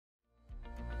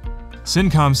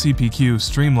Cincom CPQ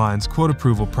streamlines quote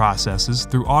approval processes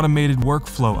through automated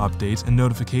workflow updates and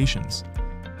notifications.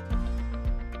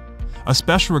 A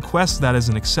special request that is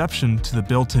an exception to the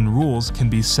built-in rules can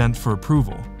be sent for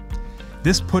approval.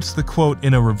 This puts the quote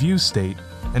in a review state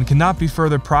and cannot be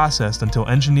further processed until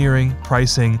engineering,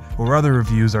 pricing, or other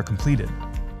reviews are completed.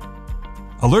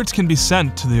 Alerts can be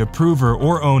sent to the approver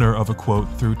or owner of a quote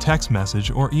through text message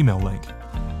or email link.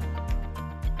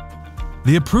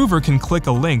 The approver can click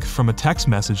a link from a text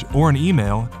message or an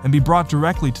email and be brought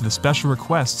directly to the special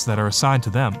requests that are assigned to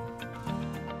them.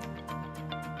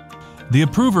 The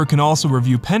approver can also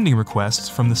review pending requests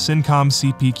from the Cincom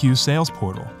CPQ sales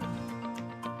portal.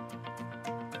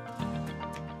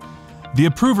 The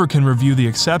approver can review the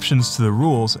exceptions to the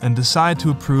rules and decide to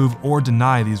approve or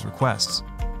deny these requests.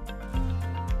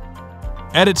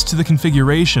 Edits to the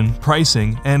configuration,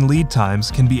 pricing, and lead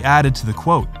times can be added to the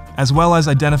quote, as well as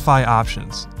identify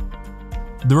options.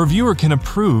 The reviewer can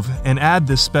approve and add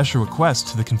this special request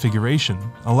to the configuration,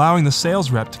 allowing the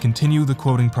sales rep to continue the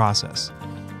quoting process.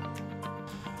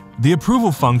 The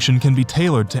approval function can be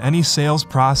tailored to any sales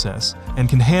process and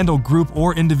can handle group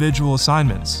or individual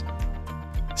assignments.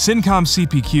 Cincom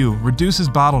CPQ reduces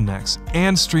bottlenecks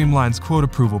and streamlines quote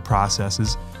approval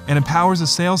processes and empowers a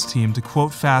sales team to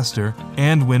quote faster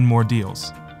and win more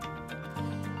deals.